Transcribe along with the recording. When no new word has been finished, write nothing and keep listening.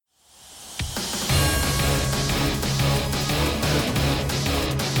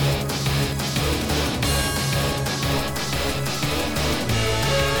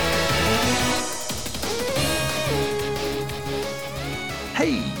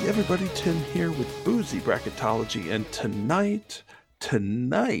Everybody, Tim here with Boozy Bracketology, and tonight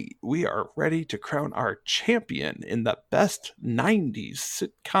we are ready to crown our champion in the best 90s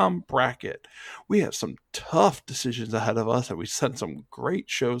sitcom bracket. We have some tough decisions ahead of us, and we sent some great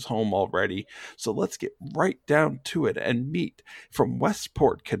shows home already, so let's get right down to it and meet from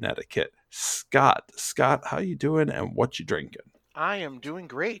Westport, Connecticut, Scott. Scott, how you doing and what you drinking? I am doing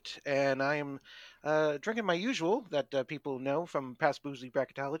great, and I am drinking my usual that people know from past Boozy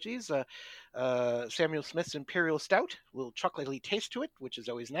Bracketologies, Samuel Smith's Imperial Stout, a little chocolatey taste to it, which is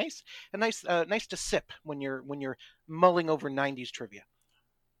always nice, and nice to sip when you're mulling over 90s trivia.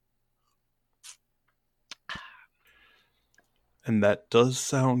 And that does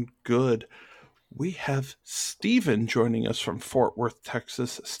sound good. We have Steven joining us from Fort Worth,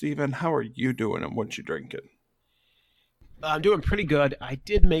 Texas. Steven, how are you doing and what you drinking? I'm doing pretty good. I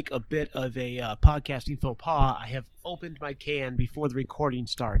did make a bit of a podcasting faux pas. I have opened my can before the recording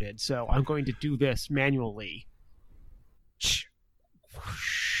started, so I'm going to do this manually. Oh,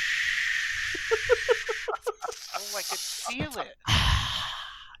 I could feel it.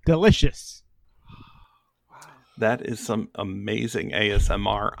 Delicious. Wow. That is some amazing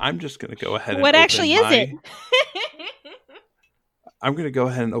ASMR. I'm just going to go ahead and What actually is it? I'm going to go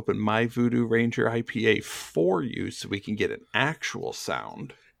ahead and open my Voodoo Ranger IPA for you so we can get an actual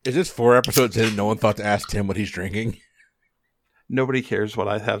sound. Is this 4 episodes in and no one thought to ask Tim what he's drinking? Nobody cares what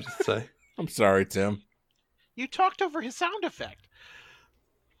I have to say. I'm sorry, Tim. You talked over his sound effect.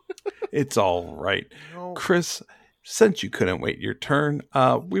 It's all right. No. Chris, since you couldn't wait your turn,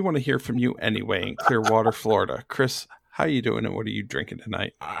 we want to hear from you anyway in Clearwater, Florida. Chris, how you doing and what are you drinking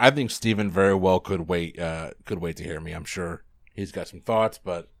tonight? I think Steven very well could wait to hear me, I'm sure. He's got some thoughts,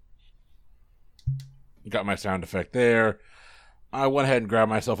 but got my sound effect there. I went ahead and grabbed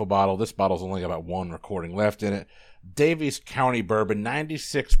myself a bottle. This bottle's only got about 1 recording left in it. Davies County Bourbon,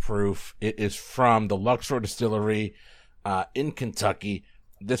 96 proof. It is from the Luxor Distillery in Kentucky.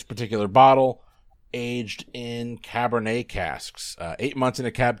 This particular bottle, aged in Cabernet casks. 8 months in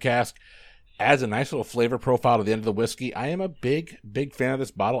a cab cask. Adds a nice little flavor profile to the end of the whiskey. I am a big, big fan of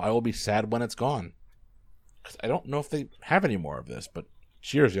this bottle. I will be sad when it's gone. I don't know if they have any more of this, but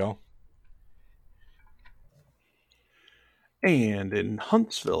cheers, y'all. And in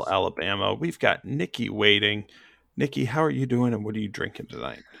Huntsville, Alabama, we've got Nikki waiting. Nikki, how are you doing and what are you drinking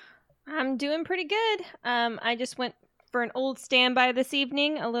tonight? I'm doing pretty good. I just went for an old standby this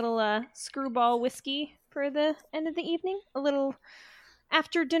evening, a little screwball whiskey for the end of the evening, a little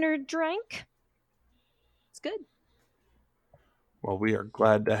after dinner drink. It's good. Well, we are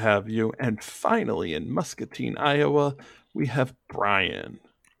glad to have you. And finally, in Muscatine, Iowa, we have Brian.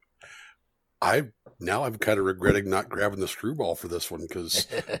 I'm kind of regretting not grabbing the screwball for this one because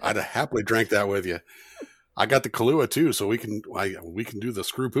I'd have happily drank that with you. I got the Kahlua too, so we can do the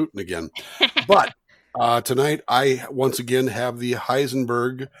screw Putin again. But tonight, I once again have the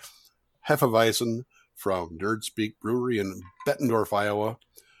Heisenberg Hefeweizen from Nerd Speak Brewery in Bettendorf, Iowa,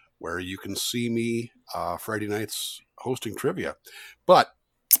 where you can see me Friday nights hosting trivia. But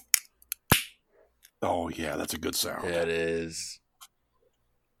oh yeah, that's a good sound. It is.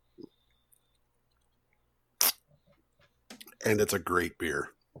 And it's a great beer.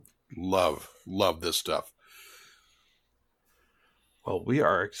 Love this stuff. Well, we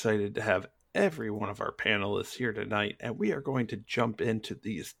are excited to have every one of our panelists here tonight, and we are going to jump into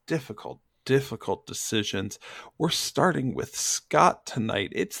these difficult decisions. We're starting with Scott tonight.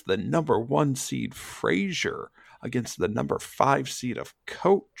 It's the number 1 seed Frasier against the number 5 seed of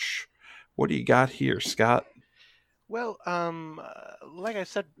Coach. What do you got here, Scott? Well, like I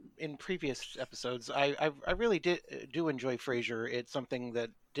said in previous episodes, I really do enjoy Frasier. It's something that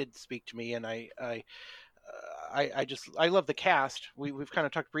did speak to me, and I love the cast. We've kind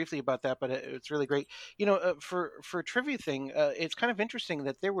of talked briefly about that, but it's really great. You know, for a trivia thing, it's kind of interesting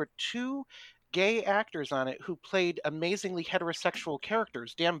that there were 2 gay actors on it who played amazingly heterosexual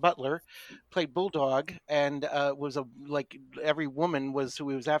characters. Dan Butler played Bulldog and was like every woman was who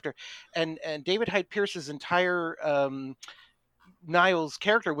he was after, and David Hyde Pierce's entire Niles'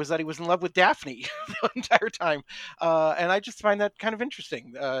 character was that he was in love with Daphne the entire time, and I just find that kind of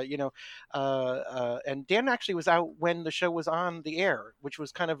interesting. And Dan actually was out when the show was on the air, which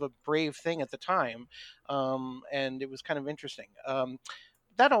was kind of a brave thing at the time, and it was kind of interesting.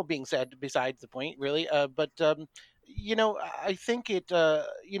 That all being said, besides the point, really. But I think it.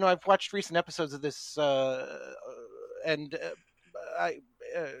 I've watched recent episodes of this, and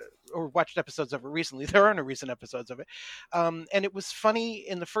or watched episodes of it recently. There are no recent episodes of it. And it was funny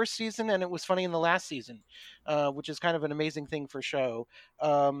in the first season, and it was funny in the last season, which is kind of an amazing thing for a show.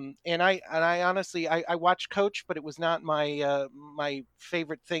 And I honestly, I watched Coach, but it was not my my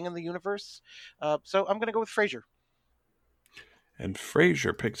favorite thing in the universe. So I'm going to go with Frasier. And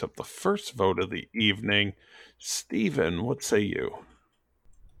Frasier picks up the first vote of the evening. Steven, what say you?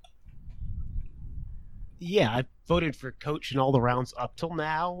 Yeah, I voted for Coach in all the rounds up till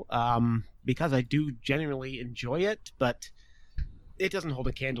now, because I do genuinely enjoy it, but it doesn't hold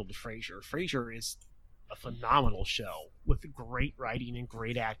a candle to Frasier. Frasier is a phenomenal show with great writing and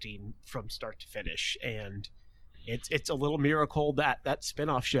great acting from start to finish, and it's a little miracle that that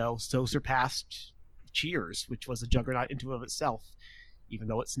spinoff show so surpassed Cheers, which was a juggernaut into of itself, even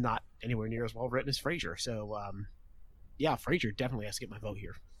though it's not anywhere near as well written as Frasier. So, yeah, Frasier definitely has to get my vote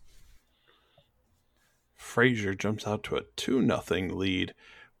here. Frasier jumps out to a 2-0 lead.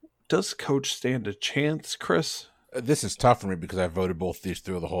 Does Coach stand a chance, Chris? This is tough for me because I voted both these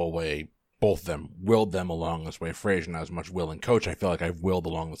through the whole way. Both of them willed them along this way. Frasier not as much will, and Coach I feel like I've willed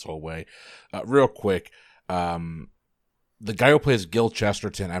along this whole way. Real quick, the guy who plays Gil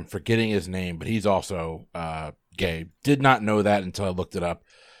Chesterton, I'm forgetting his name, but he's also gay. Did not know that until I looked it up.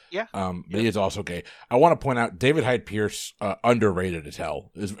 Yeah. But he is also gay. I want to point out David Hyde Pierce, underrated as hell.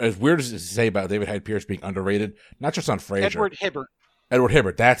 As weird as it is to say about David Hyde Pierce being underrated, not just on Frasier. Edward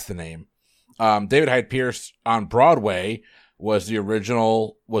Hibbert, that's the name. David Hyde Pierce on Broadway was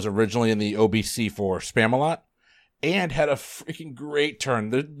originally in the OBC for Spamalot, and had a freaking great turn.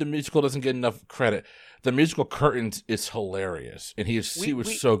 The musical doesn't get enough credit. The musical Curtains is hilarious, and he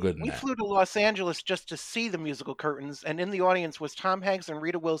was so good in that. We flew to Los Angeles just to see the musical Curtains, and in the audience was Tom Hanks and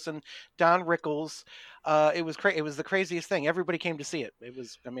Rita Wilson, Don Rickles. It was It was the craziest thing. Everybody came to see it. It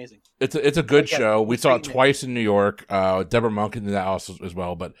was amazing. It's a good show. We saw it twice in New York. Deborah Monk in that also as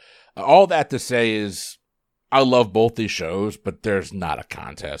well. But all that to say is, I love both these shows, but there's not a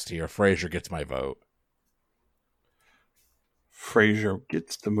contest here. Frasier gets my vote. Frasier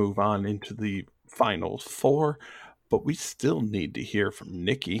gets to move on into the final four, but we still need to hear from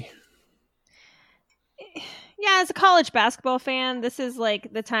Nikki. Yeah, as a college basketball fan, this is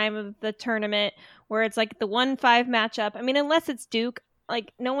like the time of the tournament where it's like the 1-5 matchup. I mean, unless it's Duke,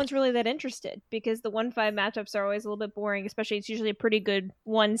 like no one's really that interested because the 1-5 matchups are always a little bit boring, especially it's usually a pretty good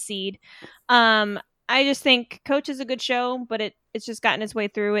 1 seed. I just think Coach is a good show, but it's just gotten its way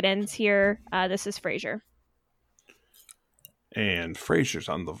through. It ends here. This is Frasier. And Frasier's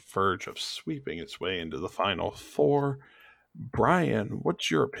on the verge of sweeping its way into the final four. Brian,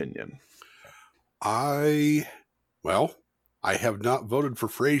 what's your opinion? I have not voted for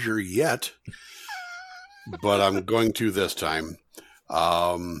Frasier yet, but I'm going to this time.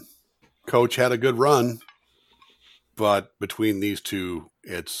 Coach had a good run, but between these two,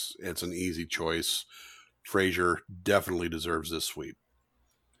 it's an easy choice. Frasier definitely deserves this sweep.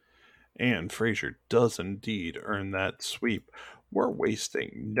 And Frasier does indeed earn that sweep. We're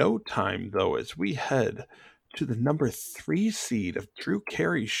wasting no time, though, as we head to the number 3 seed of Drew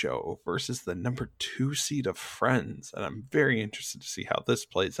Carey Show versus the number 2 seed of Friends. And I'm very interested to see how this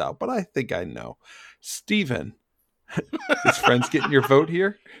plays out, but I think I know. Steven, is Friends getting your vote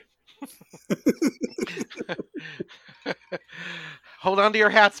here? Hold on to your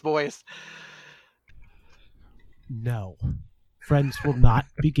hats, boys. No. Friends will not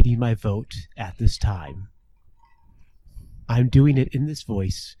be getting my vote at this time. I'm doing it in this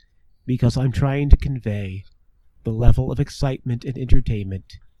voice because I'm trying to convey the level of excitement and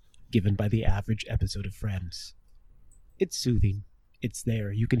entertainment given by the average episode of Friends. It's soothing. It's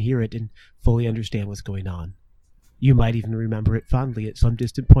there. You can hear it and fully understand what's going on. You might even remember it fondly at some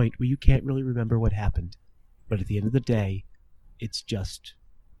distant point where you can't really remember what happened. But at the end of the day, it's just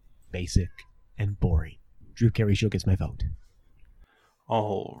basic and boring. Drew Carey Show gets my vote.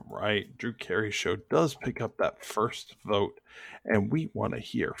 All right, Drew Carey Show does pick up that first vote, and we want to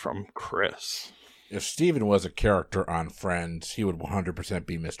hear from Chris. If Steven was a character on Friends, he would 100%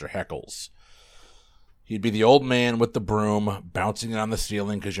 be Mr. Heckles. He'd be the old man with the broom, bouncing it on the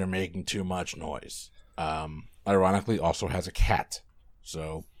ceiling because you're making too much noise. Ironically, also has a cat.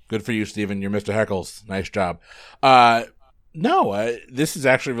 So, good for you, Steven. You're Mr. Heckles. Nice job. This is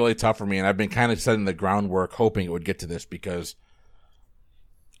actually really tough for me, and I've been kind of setting the groundwork hoping it would get to this because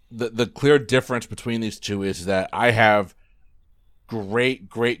the clear difference between these two is that I have great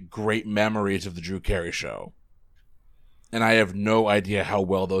memories of the Drew Carey Show. And I have no idea how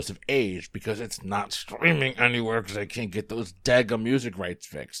well those have aged because it's not streaming anywhere because I can't get those daggum music rights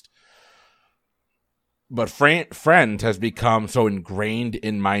fixed. But Friends has become so ingrained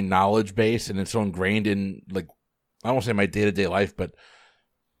in my knowledge base and it's so ingrained in, like, I won't say my day-to-day life, but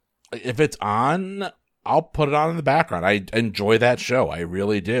If it's on, I'll put it on in the background. I enjoy that show. I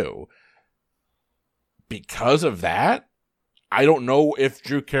really do. Because of that, I don't know if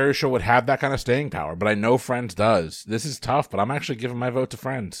Drew Carey's show would have that kind of staying power, but I know Friends does. This is tough, but I'm actually giving my vote to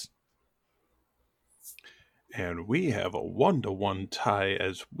Friends. And we have a 1-1 tie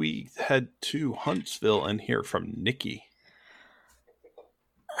as we head to Huntsville and hear from Nikki.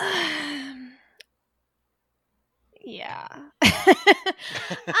 Yeah.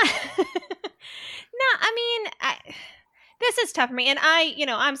 This is tough for me. And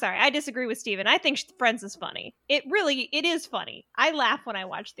I'm sorry. I disagree with Steven. I think Friends is funny. It is funny. I laugh when I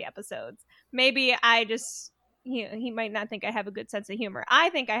watch the episodes. Maybe I just, he might not think I have a good sense of humor. I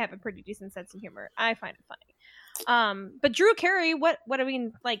think I have a pretty decent sense of humor. I find it funny. But Drew Carey, it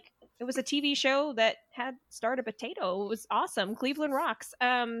was a TV show that had starred a potato. It was awesome. Cleveland rocks.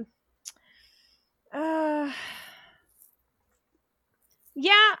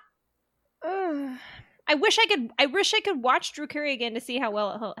 Yeah. I wish I could watch Drew Carey again to see how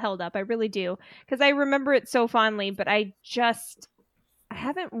well it held up. I really do, because I remember it so fondly, but I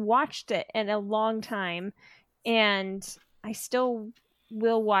haven't watched it in a long time, and I still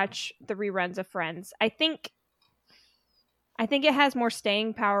will watch the reruns of Friends. I think it has more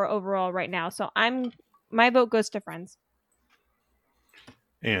staying power overall right now, so my vote goes to Friends.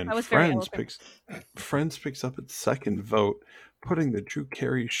 And Friends picks up its second vote, putting the Drew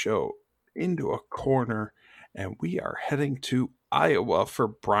Carey show into a corner, and we are heading to Iowa for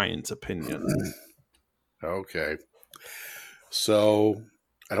Brian's opinion. Okay. So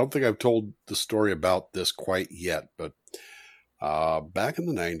I don't think I've told the story about this quite yet, but back in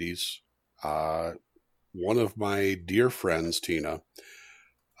the 90s, one of my dear friends, Tina,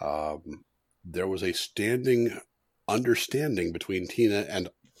 there was a standing understanding between Tina and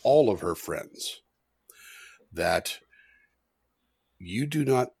all of her friends that you do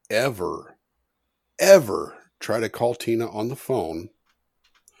not ever try to call Tina on the phone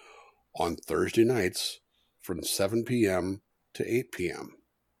on Thursday nights from 7 p.m. to 8 p.m.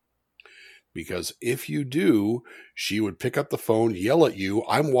 Because if you do, she would pick up the phone, yell at you,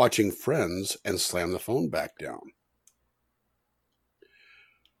 "I'm watching Friends," and slam the phone back down.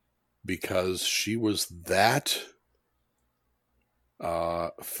 Because she was that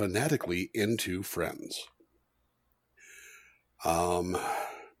fanatically into Friends. I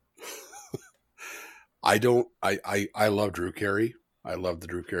love Drew Carey. I love the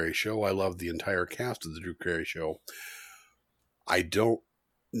Drew Carey show. I love the entire cast of the Drew Carey show. I don't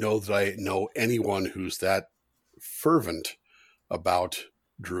know that I know anyone who's that fervent about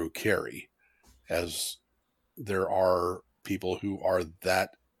Drew Carey as there are people who are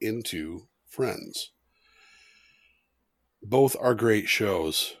that into Friends. Both are great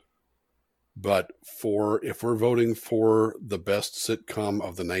shows, but if we're voting for the best sitcom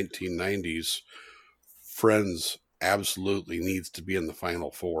of the 1990s, Friends absolutely needs to be in the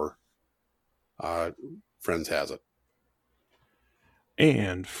final four. Friends has it.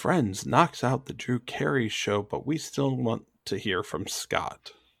 And Friends knocks out the Drew Carey show, but we still want to hear from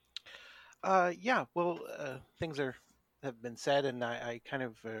Scott. Things have been said, and I kind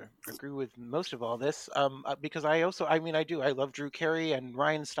of agree with most of all this, because I love Drew Carey and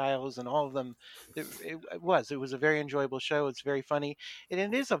Ryan Stiles and all of them. It was a very enjoyable show. It's very funny, and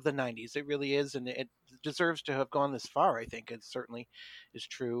it is of the 90s. It really is, and it deserves to have gone this far. I think it certainly is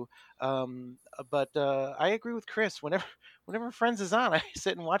true. But I agree with Chris. Whenever Friends is on, I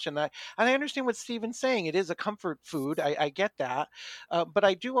sit and watch it. And I understand what Steven's saying. It is a comfort food. I get that. But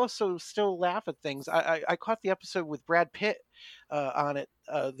I do also still laugh at things. I caught the episode with Brad Pitt on it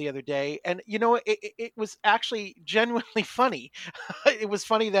the other day. And, it was actually genuinely funny. It was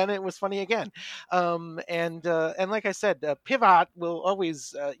funny then. It was funny again. And like I said, Pivot will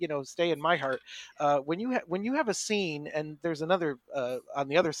always, stay in my heart. When you have a scene, and there's another on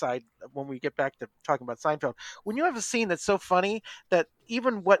the other side when we get back to talking about Seinfeld, when you have a scene that's so funny that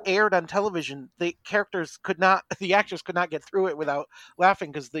even what aired on television, the actors could not get through it without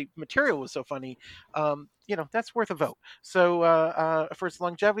laughing because the material was so funny. That's worth a vote. So for its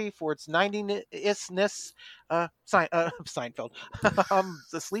longevity, for its 90-ness, Seinfeld, I'm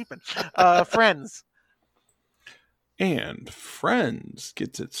sleeping. Friends. And Friends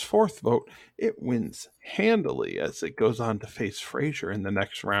gets its fourth vote. It wins handily as it goes on to face Frasier in the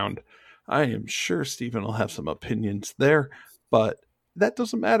next round. I am sure Steven will have some opinions there, but that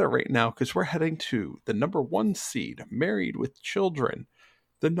doesn't matter right now because we're heading to the number 1 seed, Married with Children,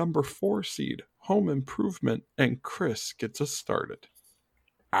 the number 4 seed, Home Improvement, and Chris gets us started.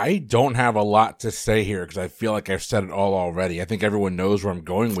 I don't have a lot to say here because I feel like I've said it all already. I think everyone knows where I'm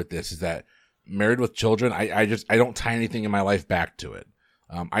going with this, is that Married with Children, I don't tie anything in my life back to it.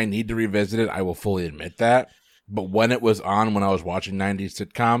 I need to revisit it. I will fully admit that. But when it was on, when I was watching 90s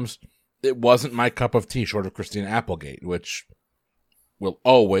sitcoms, it wasn't my cup of tea, short of Christina Applegate, which will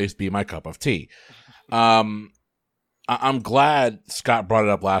always be my cup of tea. I'm glad Scott brought it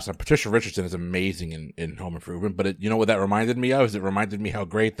up last time. Patricia Richardson is amazing in Home Improvement, but you know what that reminded me of? It reminded me how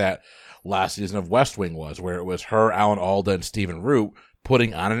great that last season of West Wing was, where it was her, Alan Alda, and Stephen Root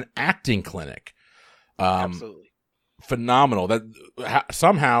putting on an acting clinic. Absolutely. Phenomenal. That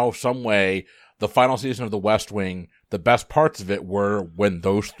somehow, some way, the final season of the West Wing, the best parts of it were when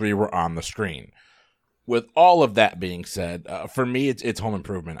those three were on the screen. With all of that being said, for me, it's Home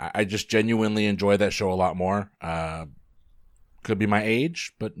Improvement. I just genuinely enjoy that show a lot more. Could be my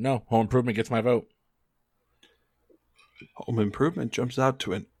age, but no, Home Improvement gets my vote. Home Improvement jumps out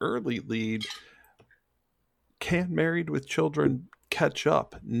to an early lead. Can Married with Children catch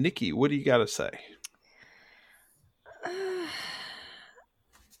up? Nikki, what do you got to say?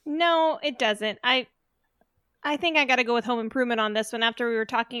 No, it doesn't. I think I got to go with Home Improvement on this one. After we were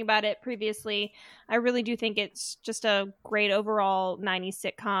talking about it previously, I really do think it's just a great overall 90s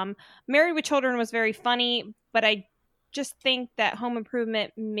sitcom. Married with Children was very funny, but I just think that Home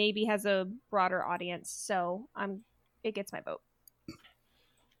Improvement maybe has a broader audience, so it gets my vote.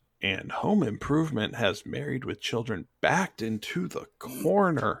 And Home Improvement has Married with Children backed into the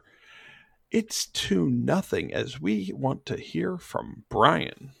corner. It's 2-0 as we want to hear from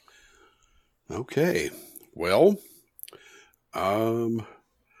Brian. Okay. Well, I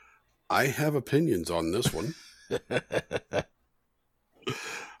have opinions on this one.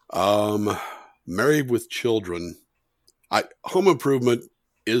 Married with Children. Home Improvement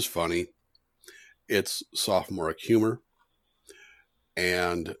is funny. It's sophomoric humor.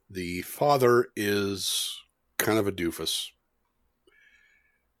 And the father is kind of a doofus.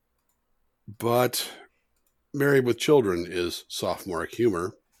 But Married with Children is sophomoric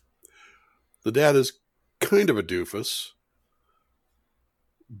humor. The dad is kind of a doofus.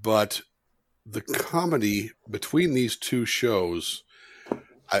 But the comedy between these two shows,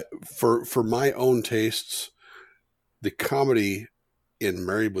 for my own tastes, the comedy in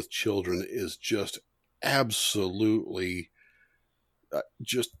Married with Children is just absolutely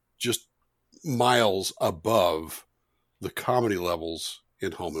just miles above the comedy levels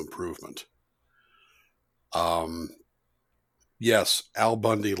in Home Improvement. Yes, Al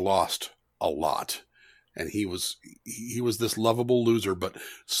Bundy lost a lot, and he was this lovable loser, but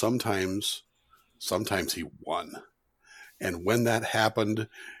sometimes he won. And when that happened,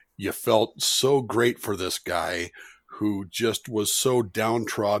 you felt so great for this guy who just was so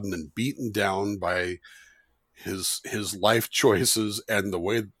downtrodden and beaten down by his life choices and the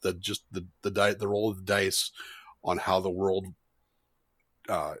way that just the roll of the dice on how the world,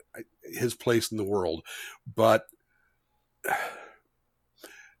 his place in the world. But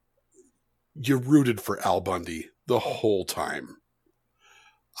you rooted for Al Bundy the whole time.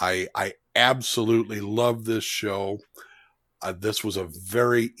 I absolutely love this show. This was a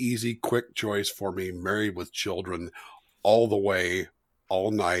very easy, quick choice for me. Married with Children all the way, all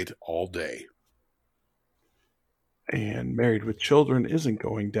night, all day. And Married with Children isn't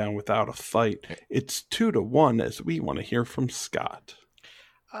going down without a fight. It's 2-1 as we want to hear from Scott.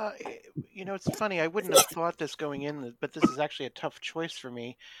 It's funny. I wouldn't have thought this going in, but this is actually a tough choice for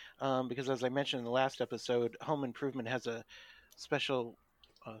me because, as I mentioned in the last episode, Home Improvement has a special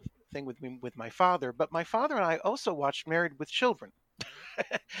thing with me with my father. But my father and I also watched Married with Children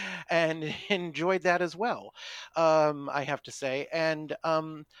and enjoyed that as well, I have to say. And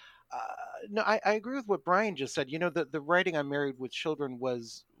no, I agree with what Brian just said. The writing on Married with Children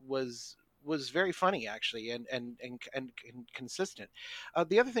was very funny, actually, and consistent.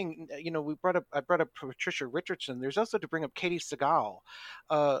 The other thing, I brought up Patricia Richardson. There's also to bring up Katie Segal,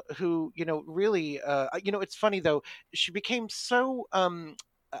 who, really, it's funny though. She became so.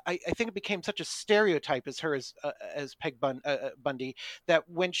 I think it became such a stereotype as her as Peg Bundy that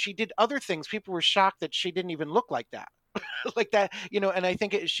when she did other things, people were shocked that she didn't even look like that. Like that, and I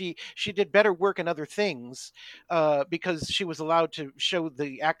think she did better work in other things because she was allowed to show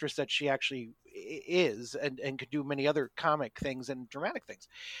the actress that she actually is and could do many other comic things and dramatic things.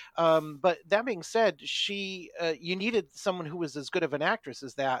 But that being said, you needed someone who was as good of an actress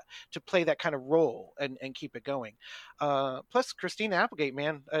as that to play that kind of role and keep it going. Plus Christina Applegate,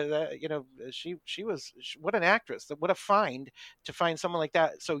 man, she was what an actress. What a find to find someone like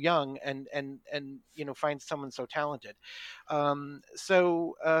that so young and find someone so talented. I'm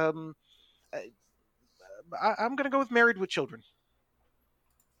going to go with Married with Children.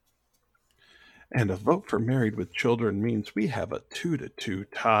 And a vote for Married with Children means we have a 2-2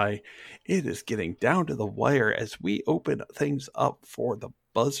 tie. It is getting down to the wire as we open things up for the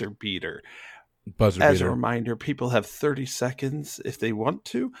buzzer beater. Buzzer As beater. a reminder, people have 30 seconds if they want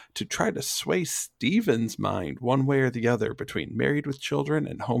to try to sway Steven's mind one way or the other between Married with Children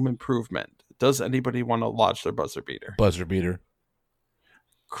and Home Improvement. Does anybody want to lodge their buzzer beater? Buzzer beater.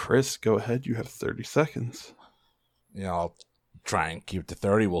 Chris, go ahead. You have 30 seconds. Yeah, I'll try and keep it to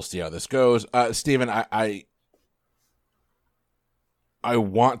 30. We'll see how this goes. Steven, I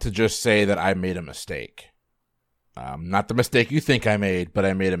want to just say that I made a mistake. Not the mistake you think I made, but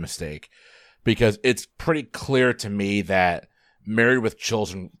I made a mistake. Because it's pretty clear to me that Married with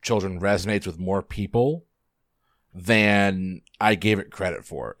Children resonates with more people than I gave it credit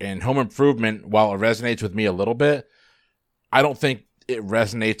for. And Home Improvement, while it resonates with me a little bit, I don't think it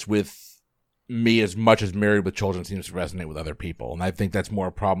resonates with me as much as Married with Children seems to resonate with other people. And I think that's more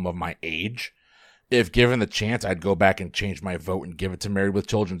a problem of my age. If given the chance, I'd go back and change my vote and give it to Married with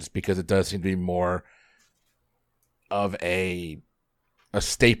Children just because it does seem to be more of a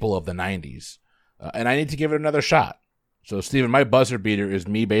staple of the 90s. And I need to give it another shot. So, Steven, my buzzer beater is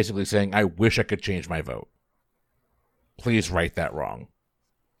me basically saying, I wish I could change my vote. Please right that wrong.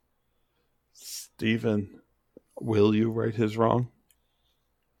 Steven, will you right his wrong?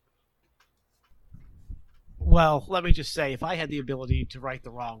 Well, let me just say, if I had the ability to right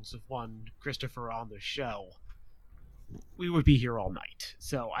the wrongs of one Christopher on the show, we would be here all night.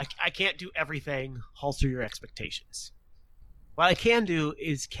 So I can't do everything, alter your expectations. What I can do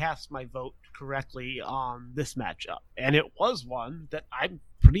is cast my vote correctly on this matchup. And it was one that I'm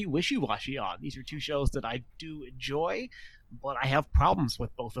pretty wishy-washy on. These are two shows that I do enjoy, but I have problems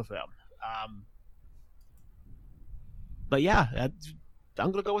with both of them. But yeah, I'm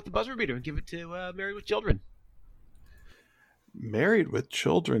going to go with the buzzer beater and give it to Married with Children. Married with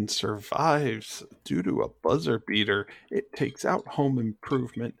Children survives due to a buzzer beater. It takes out Home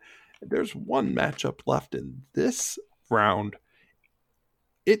Improvement. There's one matchup left in this round.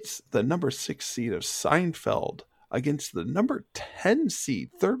 It's the number 6 seed of Seinfeld against the number 10 seed,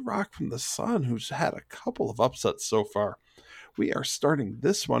 Third Rock from the Sun, who's had a couple of upsets so far. We are starting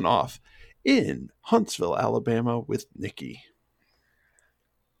this one off in Huntsville, Alabama with Nikki.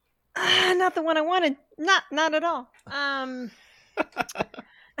 Not the one I wanted. Not at all.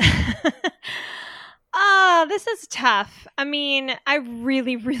 This is tough. I mean, I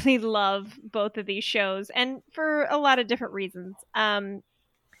really, really love both of these shows, and for a lot of different reasons.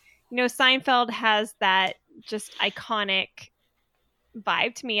 Seinfeld has that just iconic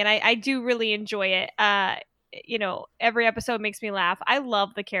vibe to me, and I do really enjoy it. Every episode makes me laugh. I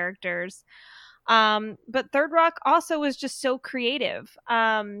love the characters. But Third Rock also was just so creative.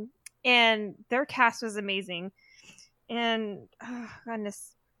 And their cast was amazing. And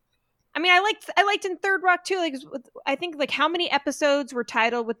goodness. I mean, I liked in Third Rock too. Like, I think like how many episodes were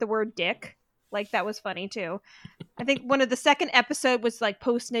titled with the word dick? Like, that was funny too. I think one of the second episode was like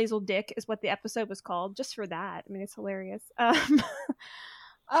post-nasal dick is what the episode was called, just for that. I mean, it's hilarious. I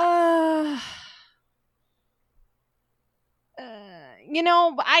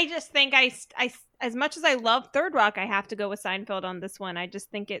just think I as much as I love Third Rock, I have to go with Seinfeld on this one. I just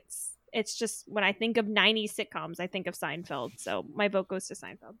think it's just, when I think of 90s sitcoms, I think of Seinfeld. So my vote goes to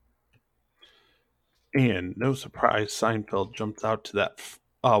Seinfeld. And no surprise, Seinfeld jumps out to that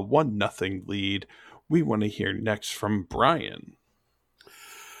 1-0 lead. We want to hear next from Brian.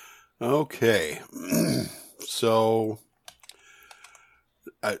 Okay. So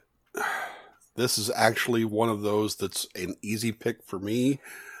this is actually one of those that's an easy pick for me,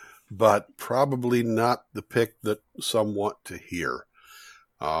 but probably not the pick that some want to hear.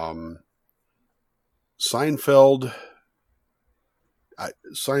 Seinfeld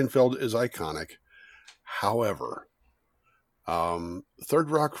is iconic. However, Third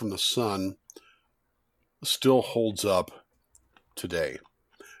Rock from the Sun still holds up today.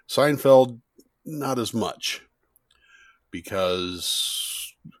 Seinfeld, not as much,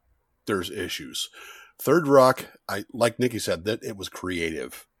 because there's issues. Third Rock, like Nikki said, that it was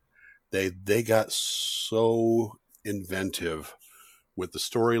creative. They got so inventive with the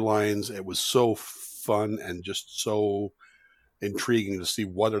storylines. It was so fun and just so intriguing to see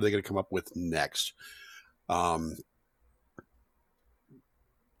what are they going to come up with next.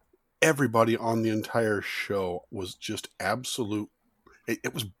 Everybody on the entire show was just absolute.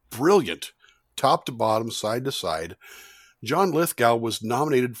 It was brilliant, top to bottom, side to side. John Lithgow was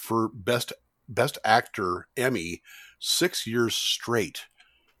nominated for Best Actor Emmy 6 years straight.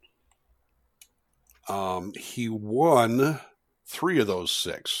 He won 3 of those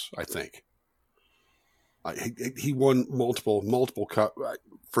 6, I think. He won multiple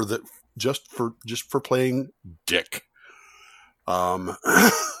for just for playing Dick.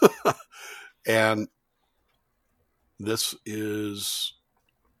 And this is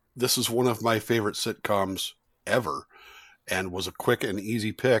this is one of my favorite sitcoms ever, and was a quick and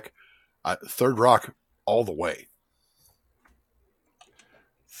easy pick. Third Rock all the way.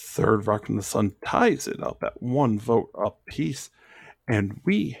 Third Rock from the Sun ties it up at 1 vote apiece. And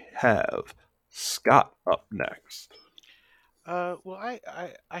we have Scott up next. Well,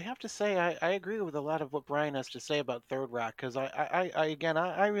 I have to say I agree with a lot of what Brian has to say about Third Rock, because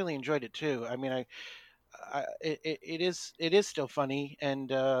I really enjoyed it too. I mean, it is still funny, and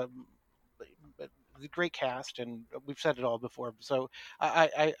the great cast, and we've said it all before. So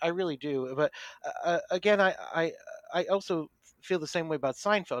I really do. But again, I also feel the same way about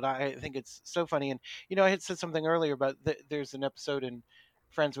Seinfeld. I think it's so funny, and I had said something earlier about there's an episode in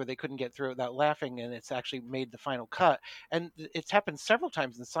Friends where they couldn't get through it without laughing, and it's actually made the final cut. And it's happened several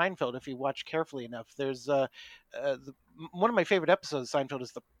times in Seinfeld if you watch carefully enough. There's one of my favorite episodes of Seinfeld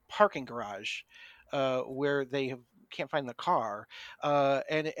is the parking garage, where they can't find the car,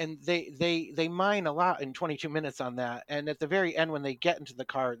 and they mine a lot in 22 minutes on that. And at the very end, when they get into the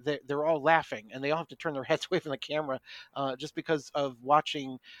car, they're all laughing, and they all have to turn their heads away from the camera, just because of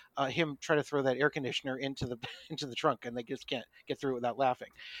watching him try to throw that air conditioner into the into the trunk, and they just can't get through it without laughing.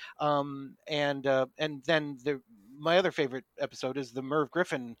 And then my other favorite episode is the Merv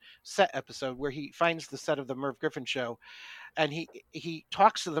Griffin set episode, where he finds the set of the Merv Griffin show, and he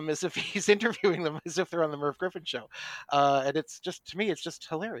talks to them as if he's interviewing them, as if they're on the Merv Griffin show, and it's just, to me, it's just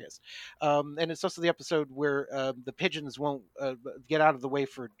hilarious. And it's also the episode where the pigeons won't get out of the way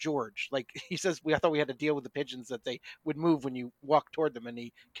for George. Like he says, I thought we had to deal with the pigeons, that they would move when you walk toward them, and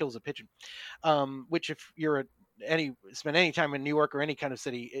he kills a pigeon. Which, if you're spend any time in New York or any kind of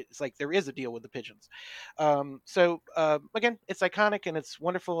city, it's like there is a deal with the pigeons. So again, it's iconic and it's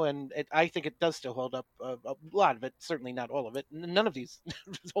wonderful, and I think it does still hold up. A lot of it, certainly not all of it. None of these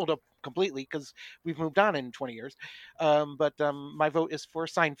hold up completely, because we've moved on in 20 years. But my vote is for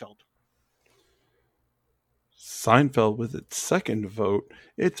Seinfeld. Seinfeld with its second vote.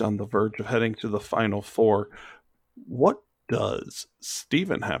 It's on the verge of heading to the final 4. What does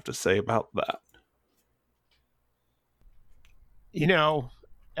Steven have to say about that?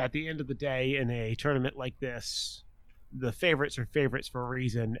 At the end of the day, in a tournament like this, the favorites are favorites for a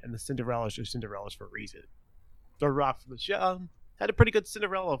reason, and the Cinderellas are Cinderellas for a reason. Third Rock from the Show had a pretty good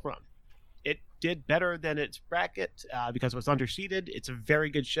Cinderella run. It did better than its bracket because it was underseeded. It's a very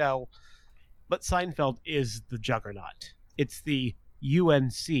good show, but Seinfeld is the juggernaut. It's the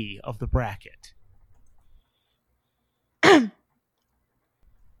UNC of the bracket.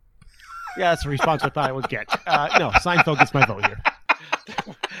 Yeah, that's the response I thought I would get. No, Seinfeld gets my vote here.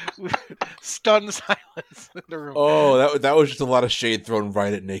 Stunned silence in the room. Oh, that was just a lot of shade thrown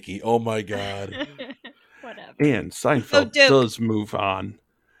right at Nikki. Oh my god. Whatever. And Seinfeld does move on.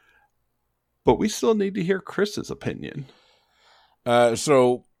 But we still need to hear Chris's opinion.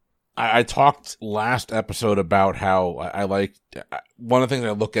 So I talked last episode about how I like, one of the things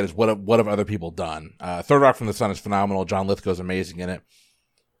I look at is what have other people done. Third Rock from the Sun is phenomenal. John Lithgow's amazing in it.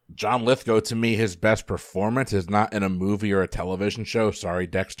 John Lithgow, to me, his best performance is not in a movie or a television show. Sorry,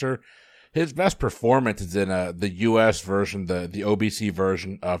 Dexter. His best performance is in the U.S. version, the OBC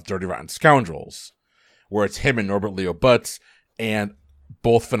version of Dirty Rotten Scoundrels, where it's him and Norbert Leo Butz, and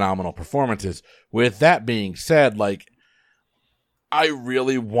both phenomenal performances. With that being said, I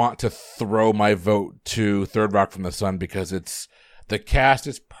really want to throw my vote to Third Rock from the Sun, because the cast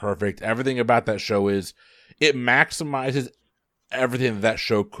is perfect. Everything about that show it maximizes everything that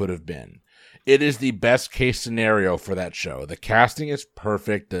show could have been. It is the best case scenario for that show. The casting is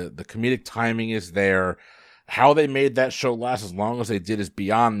perfect. The comedic timing is there. How they made that show last as long as they did is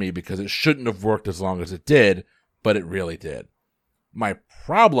beyond me, because it shouldn't have worked as long as it did, but it really did. My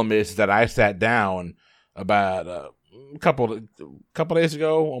problem is that I sat down about a couple days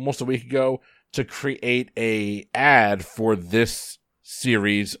ago, almost a week ago, to create a ad for this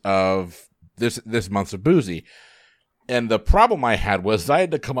series of this month's of Boozy. And the problem I had was I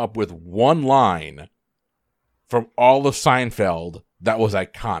had to come up with one line from all of Seinfeld that was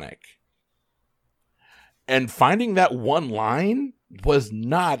iconic. And finding that one line was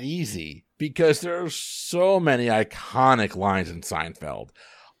not easy, because there are so many iconic lines in Seinfeld.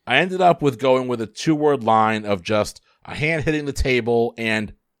 I ended up with going with a 2-word line of just a hand hitting the table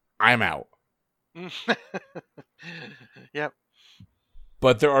and I'm out. Yep.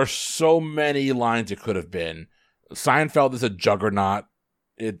 But there are so many lines it could have been. Seinfeld is a juggernaut.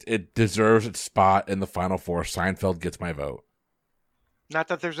 It deserves its spot in the Final 4. Seinfeld gets my vote. Not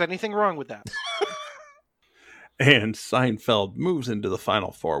that there's anything wrong with that. And Seinfeld moves into the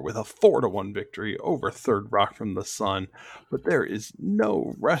Final 4 with a 4-1 victory over Third Rock from the Sun. But there is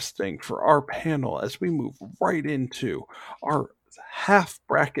no resting for our panel as we move right into our half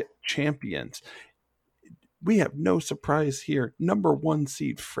bracket champions. We have no surprise here. Number 1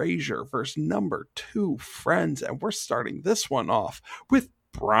 seed Frasier versus number 2 Friends, and we're starting this one off with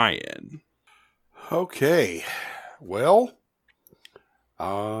Brian. Okay. Well,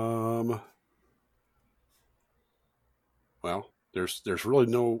 there's really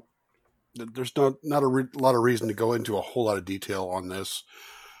not a lot of reason to go into a whole lot of detail on this.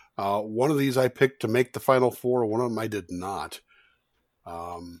 One of these I picked to make the Final Four. One of them I did not.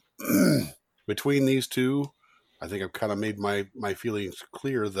 Between these two, I think I've kind of made my feelings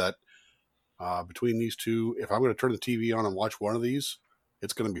clear that between these two, if I'm going to turn the TV on and watch one of these,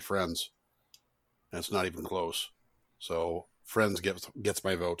 it's going to be Friends. And it's not even close. So Friends gets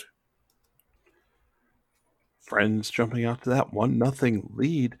my vote. Friends jumping out to that 1-0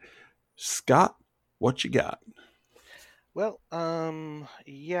 lead. Scott, what you got? Well,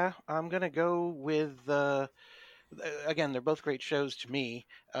 yeah, I'm gonna go with. Again, they're both great shows to me,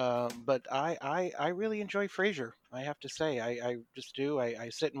 but I really enjoy Frasier. I have to say, I just do. I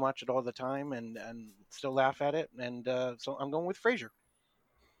sit and watch it all the time, and still laugh at it, and so I'm going with Frasier.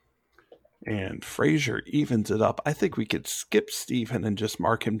 And Frasier evens it up. I think we could skip Steven and just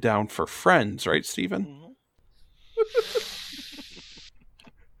mark him down for Friends, right, Steven? Mm-hmm.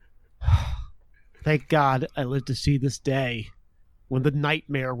 Thank God I lived to see this day when the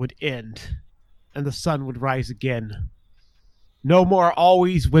nightmare would end and the sun would rise again. No more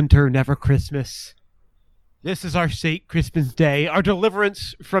always winter, never Christmas. This is our sake, Christmas Day, our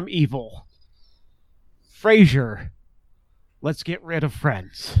deliverance from evil. Frasier, let's get rid of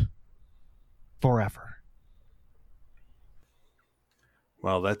Friends. Forever.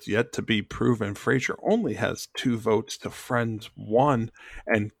 Well, that's yet to be proven. Frasier only has 2 votes to Friends 1,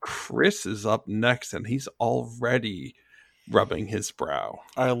 and Chris is up next, and he's already rubbing his brow.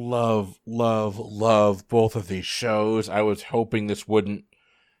 I love both of these shows. I was hoping this wouldn't,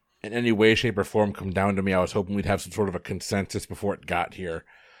 in any way, shape, or form, come down to me. I was hoping we'd have some sort of a consensus before it got here.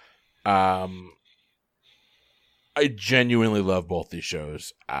 I genuinely love both these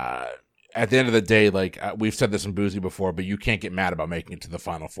shows. At the end of the day, we've said this in Boozy before, but you can't get mad about making it to the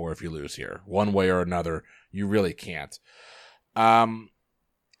Final Four if you lose here. One way or another, you really can't.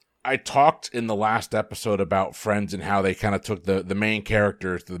 I talked in the last episode about Friends and how they kind of took the main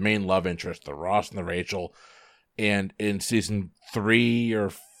characters, the main love interest, the Ross and the Rachel, and in season 3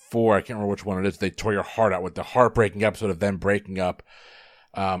 or 4, I can't remember which one it is, they tore your heart out with the heartbreaking episode of them breaking up.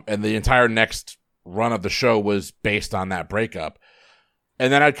 And the entire next run of the show was based on that breakup.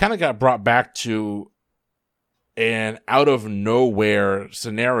 And then I kind of got brought back to an out of nowhere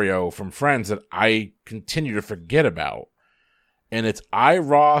scenario from Friends that I continue to forget about. And it's I,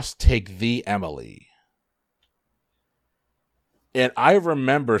 Ross, take thee, Emily. And I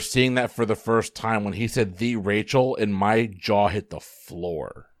remember seeing that for the first time when he said thee, Rachel, and my jaw hit the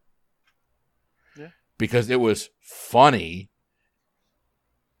floor. Yeah. Because it was funny,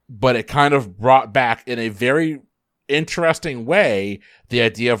 but it kind of brought back in a very interesting way the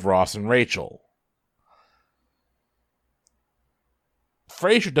idea of Ross and Rachel.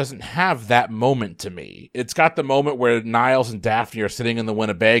 Frasier doesn't have that moment to me. It's got the moment where Niles and Daphne are sitting in the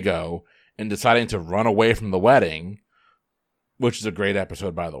Winnebago and deciding to run away from the wedding, which is a great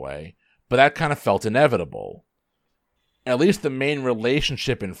episode, by the way, but that kind of felt inevitable. At least the main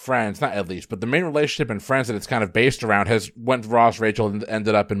relationship in Friends, not at least, but the main relationship in Friends that it's kind of based around went Ross, Rachel, and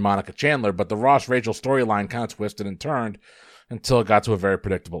ended up in Monica Chandler, but the Ross-Rachel storyline kind of twisted and turned until it got to a very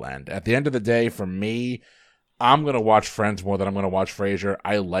predictable end. At the end of the day, for me, I'm going to watch Friends more than I'm going to watch Frasier.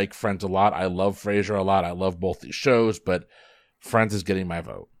 I like Friends a lot. I love Frasier a lot. I love both these shows, but Friends is getting my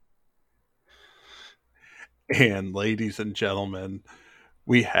vote. And ladies and gentlemen,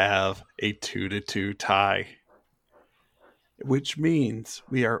 we have a 2-2 tie, which means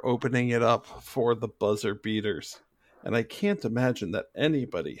we are opening it up for the buzzer beaters. And I can't imagine that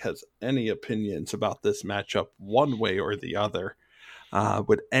anybody has any opinions about this matchup one way or the other.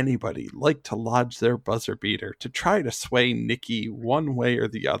 Would anybody like to lodge their buzzer beater to try to sway Nikki one way or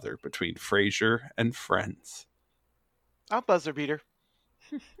the other between Frasier and Friends? I'll buzzer beater.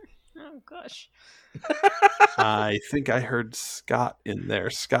 Oh, gosh. I think I heard Scott in there.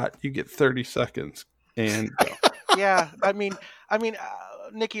 Scott, you get 30 seconds and go. Yeah, I mean,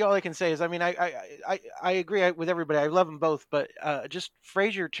 Nikki, all I can say is, I agree with everybody. I love them both, but just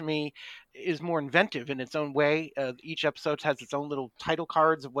Frasier to me is more inventive in its own way. Each episode has its own little title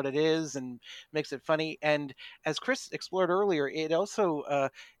cards of what it is and makes it funny. And as Chris explored earlier, it also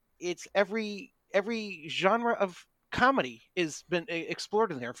it's every genre of comedy has been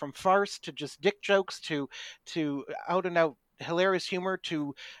explored in there, from farce to just dick jokes to out and out hilarious humor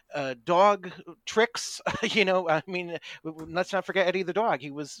to dog tricks. I mean, let's not forget Eddie the dog.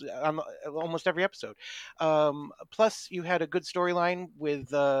 He was on almost every episode. Plus, you had a good storyline with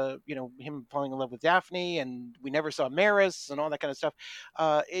him falling in love with Daphne, and we never saw Maris and all that kind of stuff.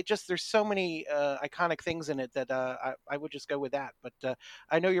 There's so many iconic things in it that I would just go with that. But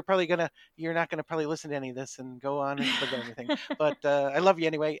I know you're not gonna probably listen to any of this and go on and click everything. But I love you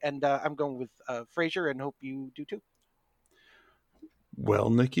anyway, and I'm going with Frasier, and hope you do too. Well,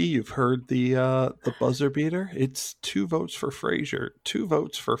 Nikki, you've heard the buzzer beater. It's 2 votes for Frasier, 2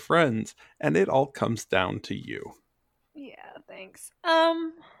 votes for Friends, and it all comes down to you. Yeah, thanks.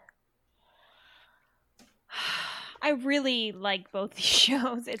 I really like both these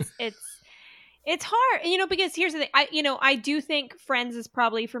shows. It's hard, because here's the thing. I do think Friends is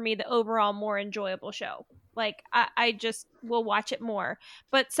probably for me the overall more enjoyable show. Like I just will watch it more.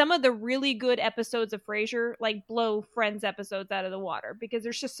 But some of the really good episodes of Frasier like blow Friends episodes out of the water because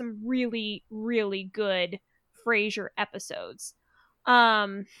there's just some really, really good Frasier episodes.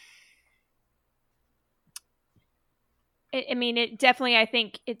 It definitely, I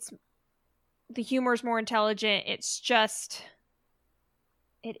think the humor is more intelligent. It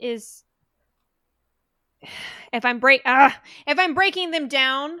is. If I'm breaking them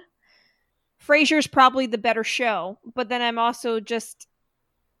down, Frasier's probably the better show, but then I'm also just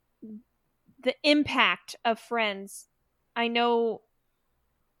the impact of Friends. I know.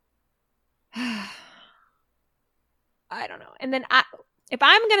 I don't know. And then if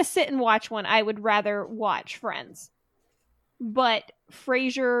I'm going to sit and watch one, I would rather watch Friends. But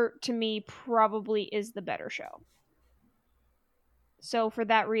Frasier to me probably is the better show. So for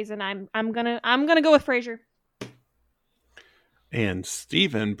that reason, I'm gonna go with Frasier. And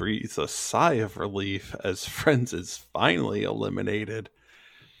Steven breathes a sigh of relief as Friends is finally eliminated.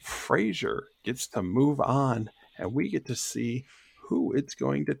 Frasier gets to move on, and we get to see who it's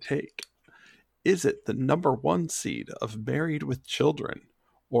going to take. Is it the number 1 seed of Married with Children,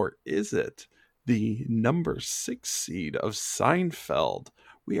 or is it the number 6 seed of Seinfeld?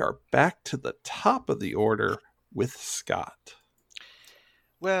 We are back to the top of the order with Scott.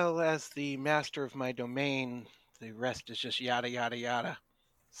 Well, as the master of my domain, the rest is just yada, yada, yada.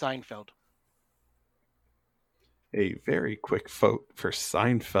 Seinfeld. A very quick vote for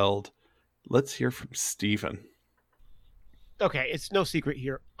Seinfeld. Let's hear from Steven. Okay, it's no secret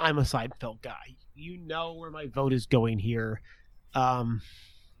here. I'm a Seinfeld guy. You know where my vote is going here. But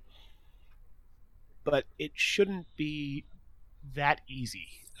it shouldn't be that easy.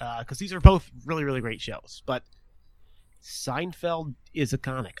 Because these are both really, really great shows. But Seinfeld is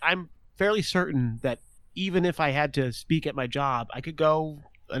iconic. I'm fairly certain that even if I had to speak at my job, I could go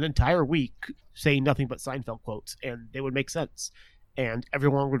an entire week saying nothing but Seinfeld quotes, and they would make sense. And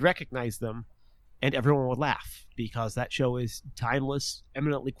everyone would recognize them, and everyone would laugh, because that show is timeless,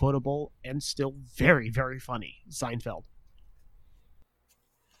 eminently quotable, and still very, very funny. Seinfeld.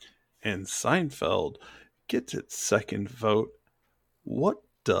 And Seinfeld gets its second vote. What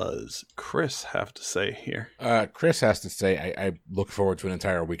does Chris have to say here? Chris has to say, I look forward to an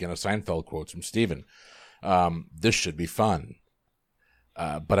entire weekend of Seinfeld quotes from Steven. This should be fun.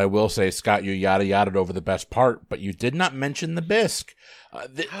 But I will say, Scott, you yada yada over the best part, but you did not mention the bisque.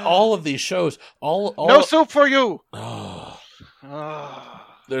 All of these shows, no soup for you.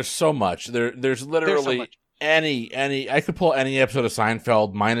 There's so much. There's literally so much. any. I could pull any episode of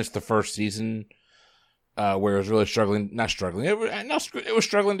Seinfeld minus the first season, where it was really struggling. Not struggling. It was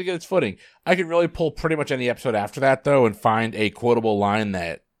struggling to get its footing. I could really pull pretty much any episode after that, though, and find a quotable line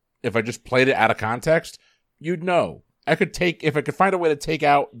that, if I just played it out of context, you'd know. If I could find a way to take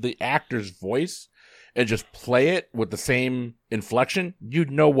out the actor's voice and just play it with the same inflection,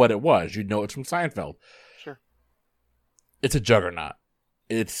 you'd know what it was. You'd know it's from Seinfeld. Sure. It's a juggernaut.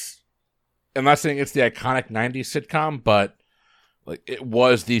 I'm not saying it's the iconic 90s sitcom, but like it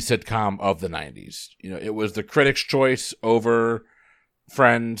was the sitcom of the 90s. It was the Critics' Choice over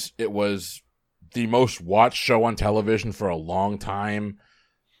Friends. It was the most watched show on television for a long time.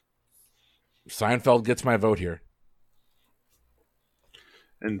 Seinfeld gets my vote here.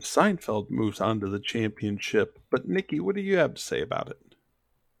 And Seinfeld moves on to the championship. But Nikki, what do you have to say about it?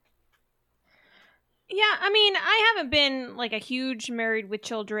 Yeah, I haven't been like a huge Married with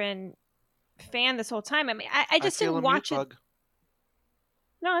Children fan this whole time. I just didn't watch it. Bug.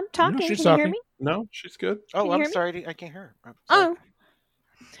 No, I'm talking. No, Can she's you hear talking. me? No, she's good. Oh, I'm sorry. I can't hear her.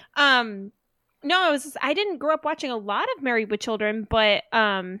 No, I didn't grow up watching a lot of Married with Children, but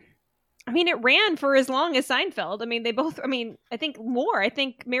it ran for as long as Seinfeld. They both, I think more. I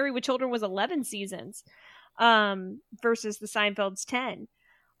think Married with Children was 11 seasons versus the Seinfeld's 10.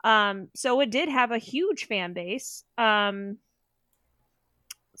 So it did have a huge fan base.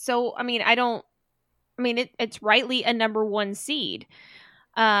 So, I mean, it's rightly a number one seed.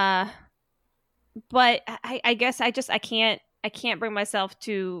 But I guess I can't bring myself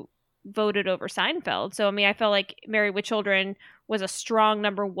to vote it over Seinfeld. So, I mean, I felt like Married with Children was a strong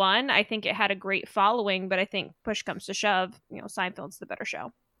number one. I think it had a great following, but I think push comes to shove, Seinfeld's the better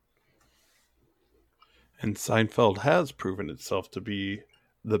show. And Seinfeld has proven itself to be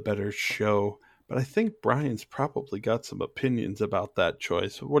the better show, but I think Brian's probably got some opinions about that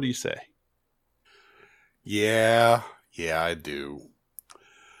choice. What do you say? Yeah, I do.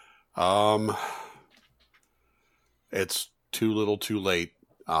 It's too little too late.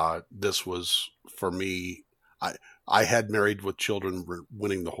 This was, for me, I had Married with Children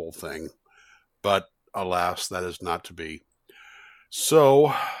winning the whole thing, but alas, that is not to be.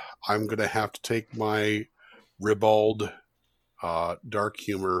 So I'm going to have to take my ribald dark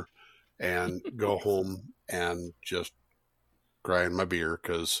humor and go home and just grind my beer,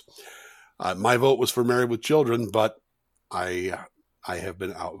 because my vote was for Married with Children, but I have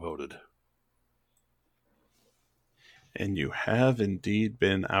been outvoted. And you have indeed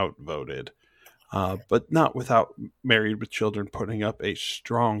been outvoted. But not without Married with Children putting up a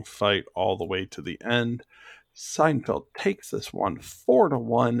strong fight all the way to the end. Seinfeld takes this one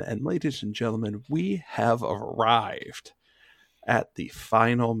 4-1, and ladies and gentlemen, we have arrived at the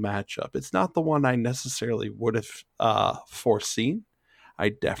final matchup. It's not the one I necessarily would have foreseen. I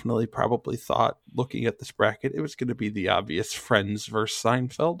definitely probably thought, looking at this bracket, it was going to be the obvious Friends versus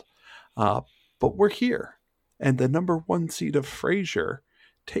Seinfeld. But we're here. And the number one seed of Frasier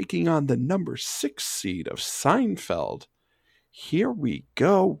taking on the number 6 seed of Seinfeld. Here we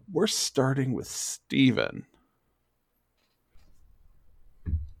go. We're starting with Steven.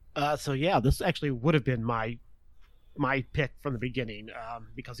 This actually would have been my pick from the beginning,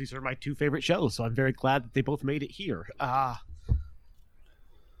 because these are my two favorite shows, so I'm very glad that they both made it here. And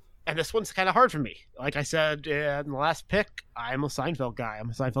this one's kind of hard for me. Like I said in the last pick, I'm a Seinfeld guy. I'm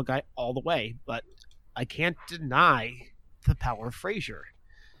a Seinfeld guy all the way, but I can't deny the power of Frasier.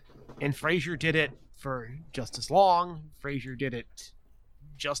 And Frasier did it for just as long. Frasier did it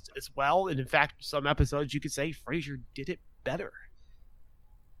just as well. And in fact, some episodes you could say Frasier did it better.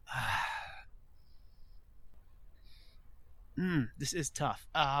 This is tough.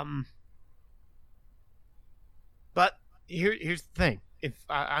 But here's the thing. If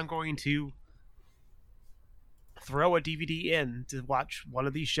I'm going to throw a DVD in to watch one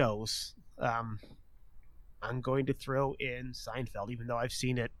of these shows, I'm going to throw in Seinfeld, even though I've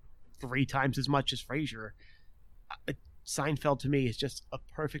seen it 3 times as much as Frasier. Seinfeld, to me, is just a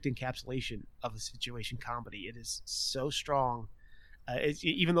perfect encapsulation of a situation comedy. It is so strong.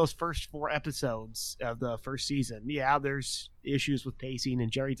 Even those first 4 episodes of the first season, there's issues with pacing,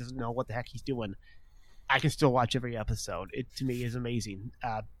 and Jerry doesn't know what the heck he's doing. I can still watch every episode. It, to me, is amazing.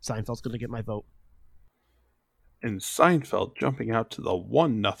 Seinfeld's going to get my vote. And Seinfeld jumping out to the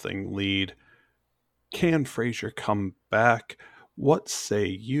 1-0 lead. Can Frasier come back? What say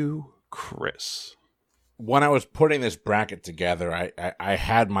you, Chris? When I was putting this bracket together, I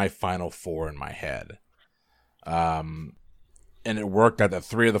had my final 4 in my head. And it worked out that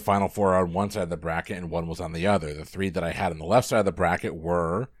 3 of the final 4 are on one side of the bracket and 1 was on the other. The 3 that I had on the left side of the bracket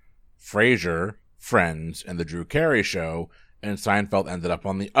were Frasier, Friends, and The Drew Carey Show, and Seinfeld ended up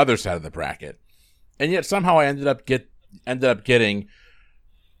on the other side of the bracket. And yet somehow I ended up getting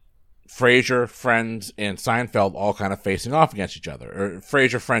Frasier, Friends, and Seinfeld all kind of facing off against each other. Or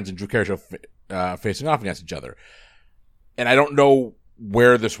Frasier, Friends, and Drew Carey Show facing off against each other. And I don't know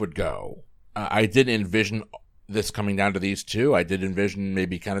where this would go. I didn't envision this coming down to these two. I did envision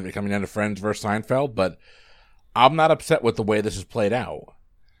maybe kind of it coming down to Friends versus Seinfeld, but I'm not upset with the way this has played out,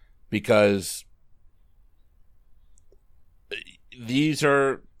 because these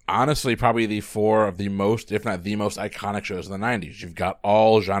are honestly probably the 4 of the most, if not the most iconic shows in the 90s. You've got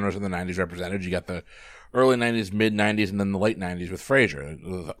all genres of the 90s represented. You got the early 90s, mid 90s, and then the late 90s with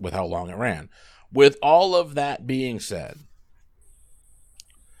Frasier, with how long it ran. With all of that being said,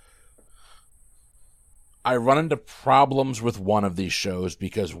 I run into problems with one of these shows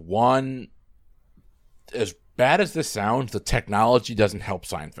because, one, as bad as this sounds, the technology doesn't help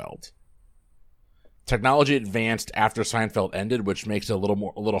Seinfeld. Technology advanced after Seinfeld ended, which makes it a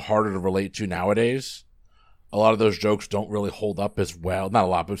little harder to relate to nowadays. A lot of those jokes don't really hold up as well. Not a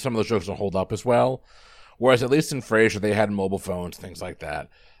lot, but some of those jokes don't hold up as well. Whereas at least in Frasier, they had mobile phones, things like that.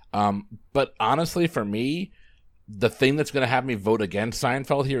 But honestly, for me, the thing that's going to have me vote against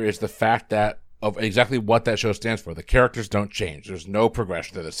Seinfeld here is the fact that of exactly what that show stands for. The characters don't change. There's no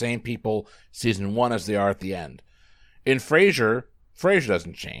progression. They're the same people season 1 as they are at the end. In Frasier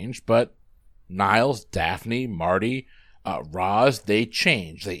doesn't change, but Niles, Daphne, Marty, Roz, they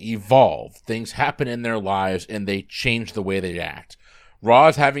change, they evolve, things happen in their lives, and they change the way they act.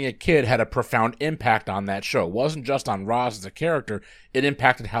 Roz having a kid had a profound impact on that show. It wasn't just on Roz as a character, it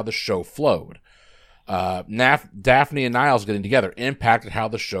impacted how the show flowed. Daphne and Niles getting together impacted how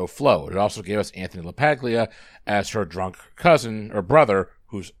the show flowed. It also gave us Anthony LaPaglia as her drunk cousin or brother,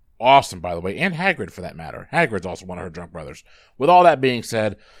 who's awesome, by the way, and Hagrid for that matter. Hagrid's also one of her drunk brothers. With all that being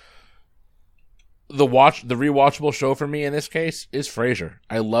said, the rewatchable show for me in this case is Frasier.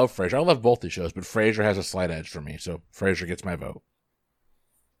 I love Frasier. I love both these shows, but Frasier has a slight edge for me, so Frasier gets my vote.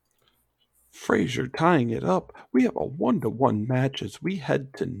 Frasier tying it up. We have a 1-1 match as we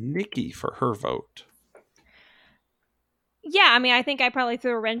head to Nikki for her vote. Yeah, I mean, I think I probably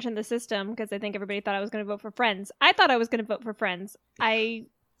threw a wrench in the system because I think everybody thought I was going to vote for Friends. I thought I was going to vote for Friends.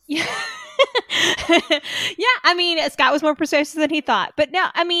 Yeah, I mean, Scott was more persuasive than he thought. But no,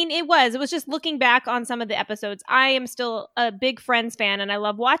 I mean, it was just looking back on some of the episodes. I am still a big Friends fan and I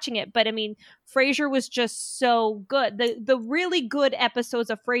love watching it. But I mean, Frasier was just so good. The really good episodes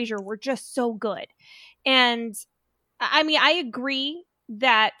of Frasier were just so good. And I mean, I agree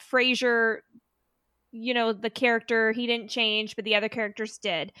that Frasier, you know, the character, he didn't change, but the other characters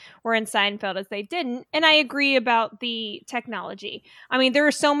did. Where in Seinfeld, as they didn't. And I agree about the technology. I mean, there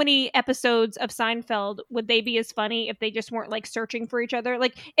are so many episodes of Seinfeld. Would they be as funny if they just weren't like searching for each other?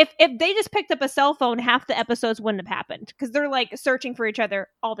 Like if they just picked up a cell phone, half the episodes wouldn't have happened because they're like searching for each other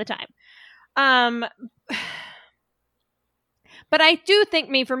all the time. But I do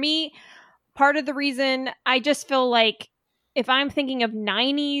think, for me, part of the reason I just feel like if I'm thinking of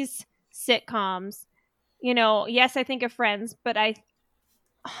 90s sitcoms, you know, yes, I think of Friends, but I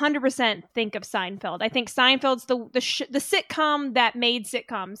 100% think of Seinfeld. I think Seinfeld's the sitcom that made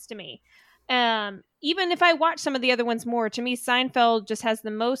sitcoms to me. Even if I watch some of the other ones more, to me, Seinfeld just has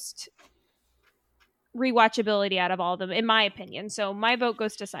the most rewatchability out of all of them, in my opinion. So my vote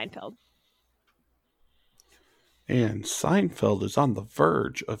goes to Seinfeld. And Seinfeld is on the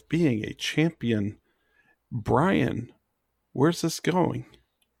verge of being a champion. Brian, where's this going?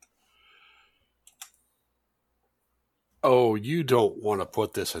 Oh, you don't want to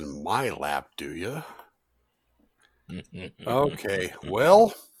put this in my lap, do you? Okay,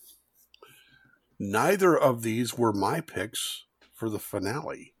 well, neither of these were my picks for the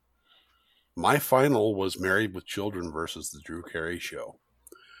finale. My final was Married with Children versus the Drew Carey Show.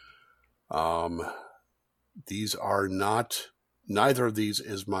 These are not. Neither of these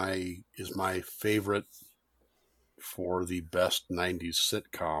is my favorite for the best 90s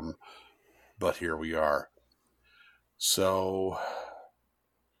sitcom, but here we are. So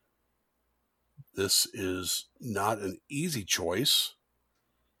this is not an easy choice,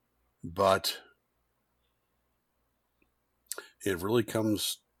 but it really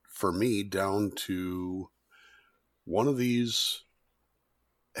comes for me down to one of these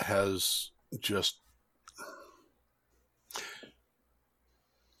has just,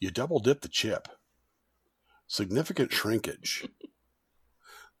 you double dip the chip. Significant Shrinkage.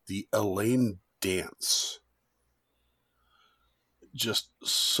 The Elaine dance. Just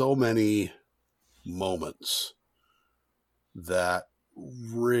so many moments that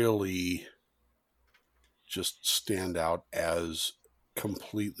really just stand out as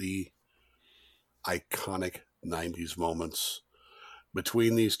completely iconic 90s moments.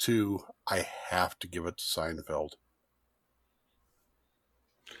 Between these two, I have to give it to Seinfeld.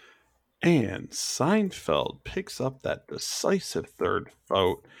 And Seinfeld picks up that decisive third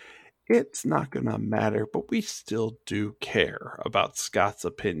vote. It's not going to matter, but we still do care about Scott's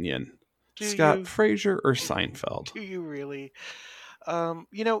opinion. Scott, Frasier or Seinfeld? Do you really?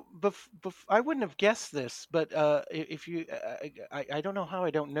 You know, I wouldn't have guessed this, but if you, I don't know how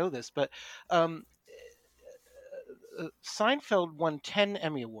I don't know this, but Seinfeld won 10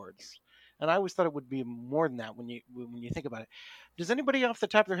 Emmy Awards, and I always thought it would be more than that when you think about it. Does anybody off the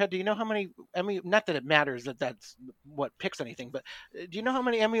top of their head, do you know how many Emmy? Not that it matters that that's what picks anything, but do you know how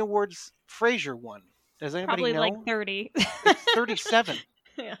many Emmy Awards Frasier won? Does anybody Probably know? like 30. It's 37.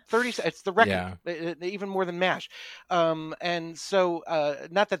 Yeah. 30. It's the record, even more than MASH. And so,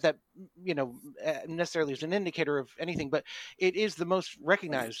 not that you know necessarily is an indicator of anything, but it is the most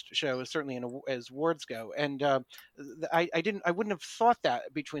recognized show, certainly as awards go. And I wouldn't have thought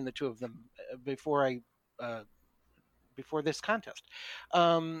that between the two of them before this contest.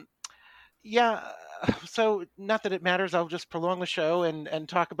 Yeah, so not that it matters. I'll just prolong the show and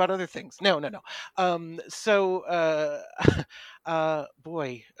talk about other things. No.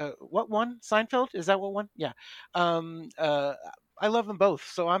 Boy, what won? Seinfeld? Is that what won? Yeah. I love them both,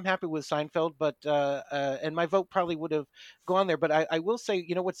 so I'm happy with Seinfeld. But and my vote probably would have gone there. But I will say,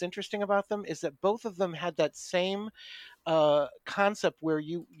 what's interesting about them is that both of them had that same concept where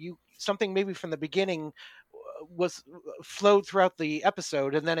you something maybe from the beginning was flowed throughout the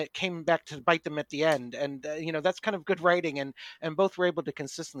episode, and then it came back to bite them at the end. And that's kind of good writing, and both were able to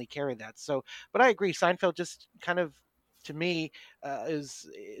consistently carry that. So, but I agree, Seinfeld just kind of, to me, is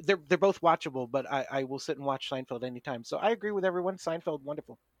they're both watchable, but I will sit and watch Seinfeld anytime. So I agree with everyone. Seinfeld,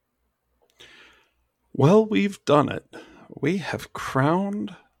 wonderful. Well, we've done it. We have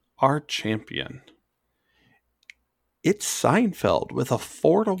crowned our champion. It's Seinfeld with a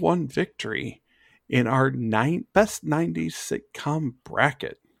 4-1 victory in our best 90s sitcom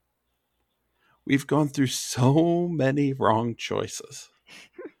bracket. We've gone through so many wrong choices.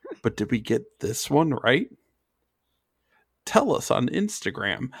 But did we get this one right? Tell us on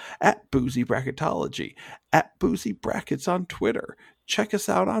Instagram at Boozy Bracketology, at Boozy Brackets on Twitter. Check us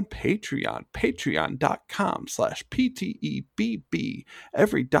out on Patreon, patreon.com/PTEBB.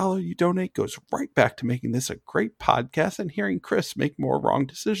 Every dollar you donate goes right back to making this a great podcast and hearing Chris make more wrong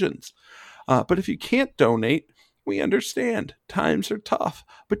decisions. But if you can't donate, we understand. Times are tough,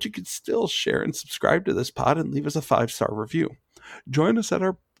 but you can still share and subscribe to this pod and leave us a 5-star review. Join us at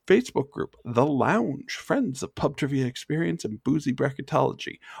our Facebook group, The Lounge, Friends of Pub Trivia Experience and Boozy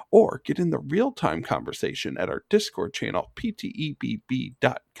Bracketology, or get in the real-time conversation at our Discord channel,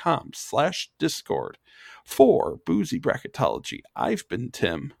 ptebb.com/Discord. For Boozy Bracketology, I've been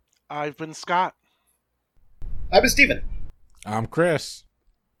Tim. I've been Scott. I've been Steven. I'm Chris.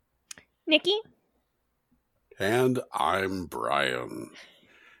 Nikki? And I'm Brian.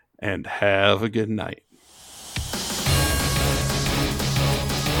 And have a good night.